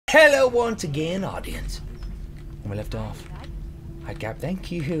Hello once again, audience. When we left off, hi Cap, thank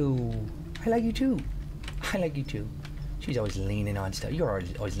you. I like you too. I like you too. She's always leaning on stuff. You're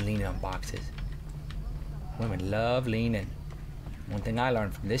always leaning on boxes. Women love leaning. One thing I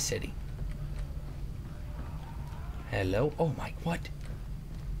learned from this city. Hello? Oh my, what?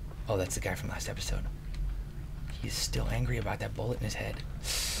 Oh, that's the guy from last episode. He's still angry about that bullet in his head.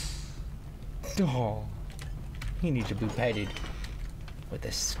 Oh, he needs to be petted with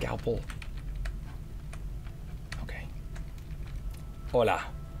a scalpel. Okay. Hola.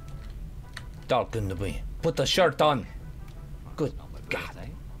 Talking to me. Put the shirt on. Good God.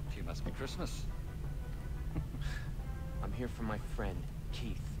 She must be Christmas. I'm here for my friend,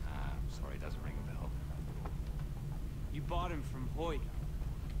 Keith. I'm sorry, it doesn't ring a bell. You bought him from Hoyt.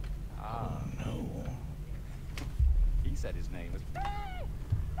 Oh no. He said his name was...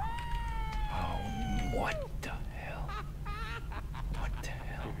 Oh, what the hell? What the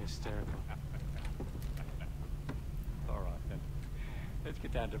hell? You're hysterical. All right, then. Let's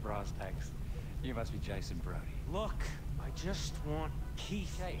get down to brass tacks. You must be Jason Brody. Look, I just want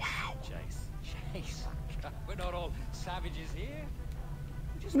Keith. Chase. Wow. Chase. We're not all savages here.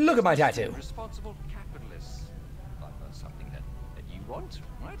 We're just Look at my tattoo. Responsible capitalists. I've got something that you want,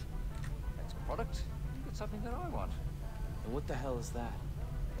 right? That's a product. You've got something that I want. And what the hell is that?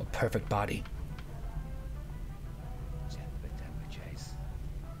 A perfect body. Temper, Chase.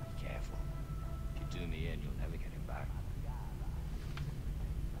 Be careful. If you do me in, you'll never get him back.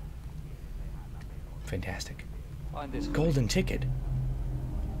 Fantastic. Find this Golden ticket.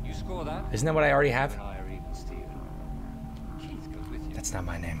 You score that. Isn't that what I already have? And I are even, Steven. Keith goes with you. That's not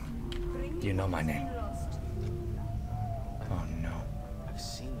my name. You know my name. Oh no. I've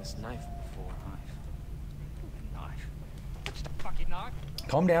seen this knife before. Knife. What's the fucking knife?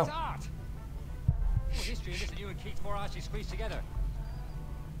 Calm down. It's art. What history is this that you and Keith Four actually squeezed together?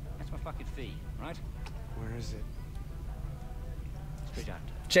 That's my fucking fee, right? Where is it? Straight out.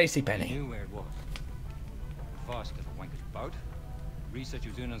 JC You Penny. knew where it was. Fast little wanker's boat. Research he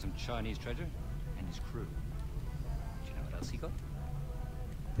was doing on some Chinese treasure. And his crew. Do you know what else he got?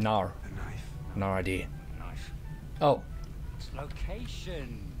 Nar. A knife. No idea. Knife. Oh, It's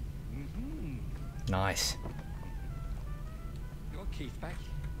location. nice. You want Keith back?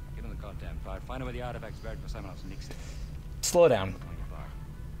 Get on the goddamn boat. Find out where the artifact's buried before someone else nicks it. Slow down. On your bar.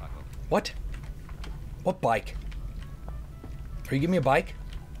 Back up. What? What bike? Are you giving me a bike?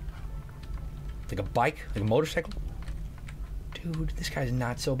 Like a bike? Like a motorcycle? Dude, this guy's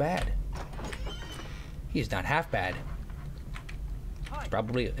not so bad. He is not half bad. He's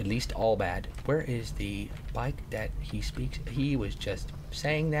probably at least all bad. Where is the bike that he speaks? He was just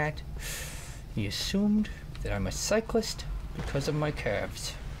saying that. He assumed that I'm a cyclist because of my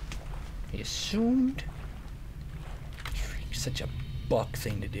curves. He assumed. Such a buck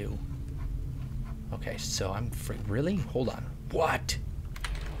thing to do. Okay, so I'm free. Really? Hold on. What?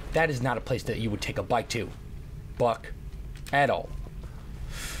 That is not a place that you would take a bike to. Buck. At all.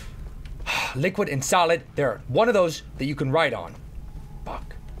 Liquid and solid. They're one of those that you can ride on.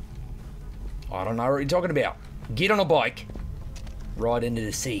 Buck. I don't know what you're talking about. Get on a bike. Ride into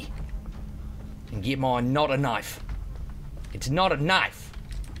the sea. And get mine not a knife. It's not a knife.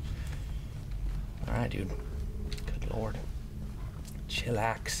 Alright, dude. Good lord.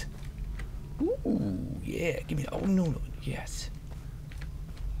 Chillax. Ooh, yeah. Give me. Oh, no. Yes.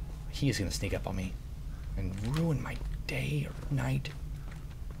 He is gonna sneak up on me and ruin my day or night.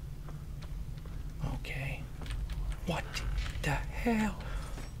 Okay. What the hell?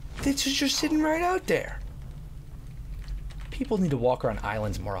 This is just sitting right out there. People need to walk around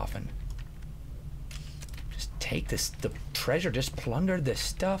islands more often. Just take this, the treasure, just plunder this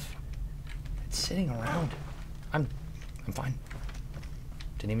stuff. It's sitting around. I'm fine.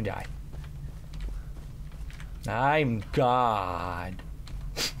 Didn't even die. I'm God.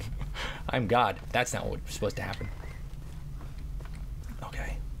 I'm God. That's not what's supposed to happen.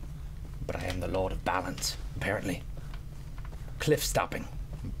 Okay. But I am the Lord of Balance, apparently. Cliff stopping.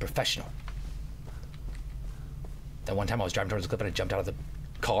 I'm professional. That one time I was driving towards the cliff and I jumped out of the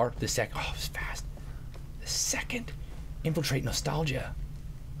car. The second. Oh, it was fast. The second. Infiltrate nostalgia.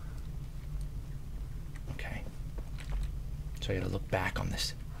 Okay. So I gotta look back on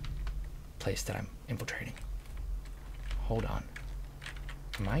this place that I'm infiltrating. Hold on.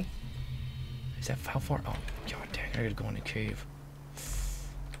 Am I? Is that how far? Oh, god dang, I gotta go in the cave.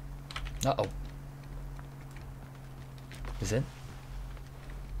 Uh-oh. Is it?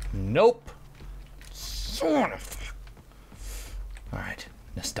 Nope. Son of... Alright,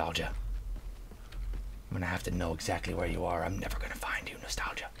 nostalgia. I'm gonna have to know exactly where you are. I'm never gonna find you,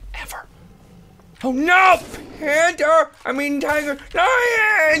 nostalgia. Ever. Oh no! Panther! I mean tiger!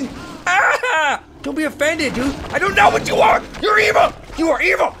 Lion! Ah! Don't be offended, dude. I don't know what you are! You're evil! You are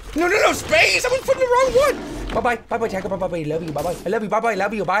evil! No, no, no, space! I was putting the wrong one! Bye-bye. Bye-bye, tiger. Bye-bye. Love you. Bye-bye. I love you. Bye-bye.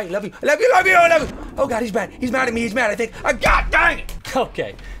 Love you. Bye. Love you. I love you. Love you. I love you. Oh, God, he's mad. He's mad at me. He's mad, I think. God dang it!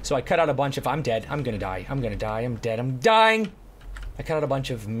 Okay, so I cut out a bunch of... I'm dead. I'm gonna die. I'm gonna die. I'm dead. I'm dying. I cut out a bunch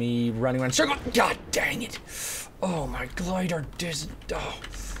of me running around in circles. God dang it. Oh, my glider does... Oh,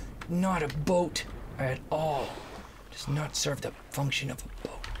 not a boat at all. Does not serve the function of a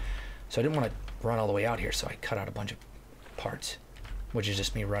boat. So I didn't want to run all the way out here, so I cut out a bunch of parts, which is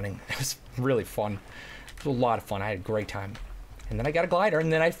just me running. It was really fun. It was a lot of fun. I had a great time. And then I got a glider,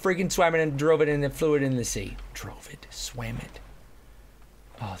 and then I freaking swam it and drove it and then flew it in the sea. Drove it, swam it.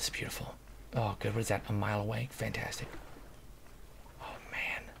 Oh, this is beautiful. Oh, good. What is that? A mile away? Fantastic. Oh,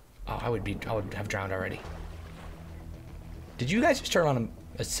 man. Oh, I would have drowned already. Did you guys just turn on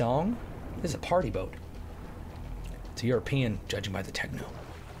a song? This is a party boat. It's a European, judging by the techno.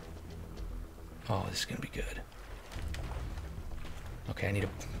 Oh, this is gonna be good. Okay,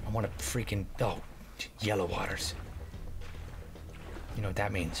 I want to freaking, oh, yellow waters. You know what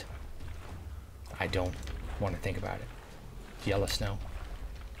that means? I don't want to think about it. Yellow snow.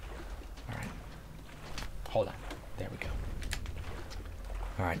 All right. Hold on. There we go.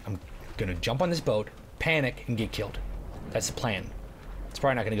 All right, I'm gonna jump on this boat, panic, and get killed. That's the plan. It's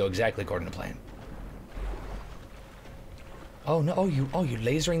probably not gonna go exactly according to plan. Oh no! Oh, you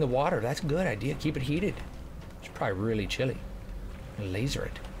lasering the water. That's a good idea. Keep it heated. It's probably really chilly. Laser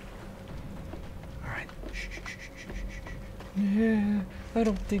it. All right. Shh, shh, shh, shh, shh. Yeah, I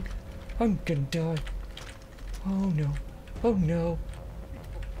don't think I'm gonna die. Oh no! Oh no!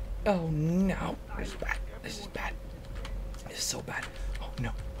 Oh no! This is bad. This is bad. This is so bad. Oh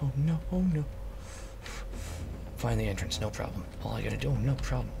no! Oh no! Oh no! Find the entrance. No problem. All I gotta do. No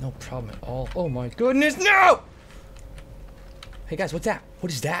problem. No problem at all. Oh my goodness! No! Hey guys, what's that?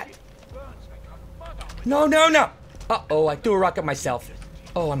 What is that? No, no, no! Uh-oh, I threw a rock at myself.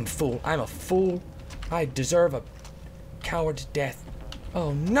 Oh, I'm a fool. I'm a fool. I deserve a coward's death.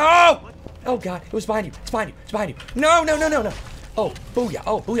 Oh, no! Oh, God. It was behind you. It's behind you. It's behind you. No, no, no, no, no. Oh, booyah.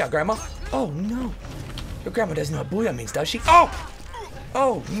 Oh, booyah, Grandma. Oh, no. Your grandma doesn't know what booyah means, does she? Oh!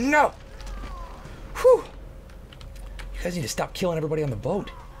 Oh, no! Whew. You guys need to stop killing everybody on the boat.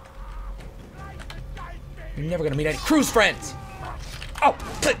 You're never gonna meet any cruise friends. Oh,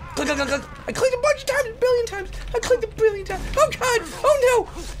 click, click, click, click, click. I clicked a bunch of times, a billion times. I clicked a billion times. Oh, God. Oh,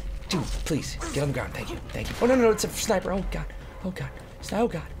 no. Dude, please, get on the ground. Thank you. Thank you. Oh, no, no, no, it's a sniper. Oh, God. Oh, God. Oh,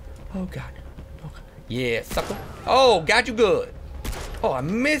 God. Oh, God. Oh, God. Yeah, sucker. Oh, got you good. Oh, I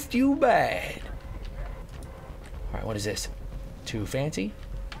missed you bad. All right, what is this? Too fancy?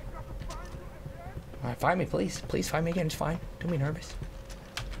 All right, find me, please. Please find me again. It's fine. Don't be nervous.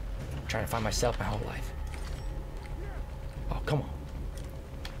 I'm trying to find myself my whole life. Oh, come on.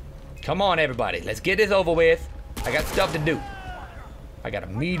 Come on, everybody. Let's get this over with. I got stuff to do. I got a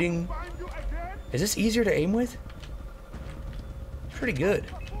meeting. Is this easier to aim with? Pretty good.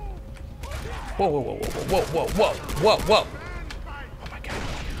 Whoa, whoa, whoa, whoa, whoa, whoa, whoa, whoa, whoa. Oh, my God.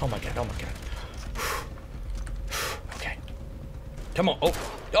 Oh, my God. Oh, my God. Okay. Come on. Oh,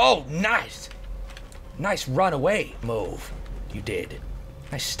 oh, nice. Nice runaway move. You did.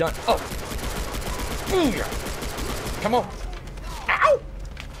 Nice stunt. Oh. Booyah. Come on. Ow.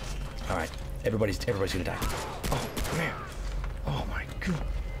 All right, everybody's gonna die. Oh man, oh my God.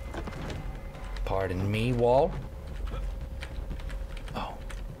 Pardon me, wall. Oh.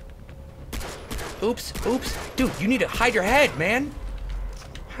 Oops, oops, dude, you need to hide your head, man.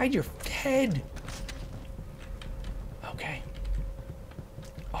 Hide your head. Okay.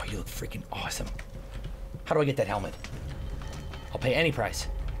 Oh, you look freaking awesome. How do I get that helmet? I'll pay any price.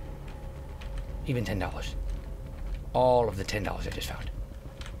 Even $10. All of the $10 I just found.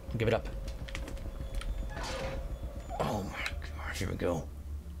 Give it up. Oh my gosh, here we go.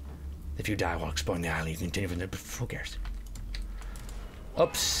 If you die while exploring the island, you can continue from there, but who cares?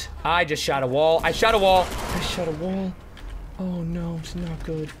 Oops, I just shot a wall. I shot a wall. I shot a wall. Oh no, it's not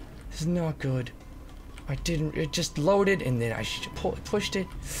good. This is not good. I didn't, it just loaded and then I pushed it.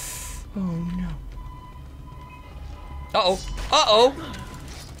 Oh no. Uh-oh, uh-oh.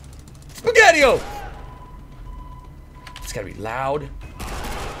 Spaghetti-O! It's gotta be loud.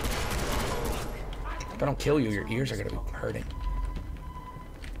 If I don't kill you, your ears are gonna be hurting.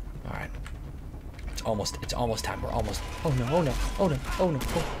 All right. It's almost time. We're almost. Oh no! Oh no! Oh no! Oh no!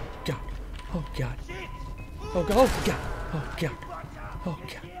 Oh God! Oh God! Oh God! Oh God! Oh God! Oh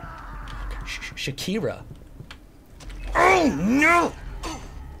God! Oh God. Shakira. Oh no!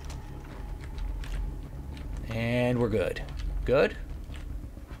 And we're good. Good.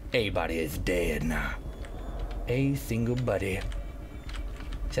 Everybody is dead now. A single buddy.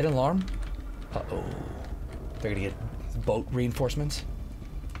 Is that an alarm? Uh-oh. They're gonna get boat reinforcements.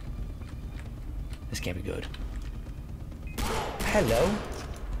 This can't be good. Hello?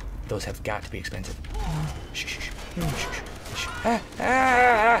 Those have got to be expensive.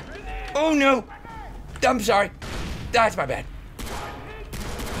 Oh no! I'm sorry. That's my bad.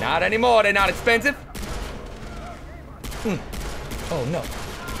 Not anymore, they're not expensive. Oh no.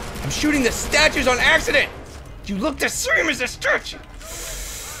 I'm shooting the statues on accident! You look the same as the statue!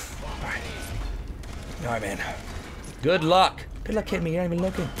 Alright. Alright, man. Good luck. Good luck hitting me, you're not even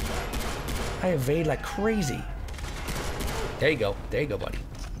looking. I evade like crazy. There you go. There you go, buddy.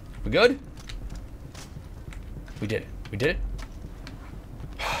 We good? We did it. We did it?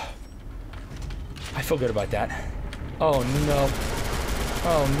 I feel good about that. Oh no.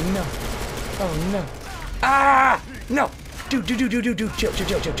 Oh no. Oh no. Ah! No! Dude. Chill.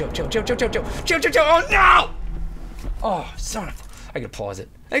 Oh no! Oh, son of. I gotta pause it.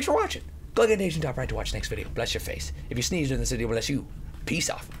 Thanks for watching. Click on Nation top right to watch the next video. Bless your face. If you sneeze in this video, bless you. Peace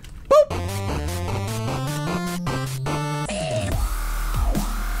off. Boop!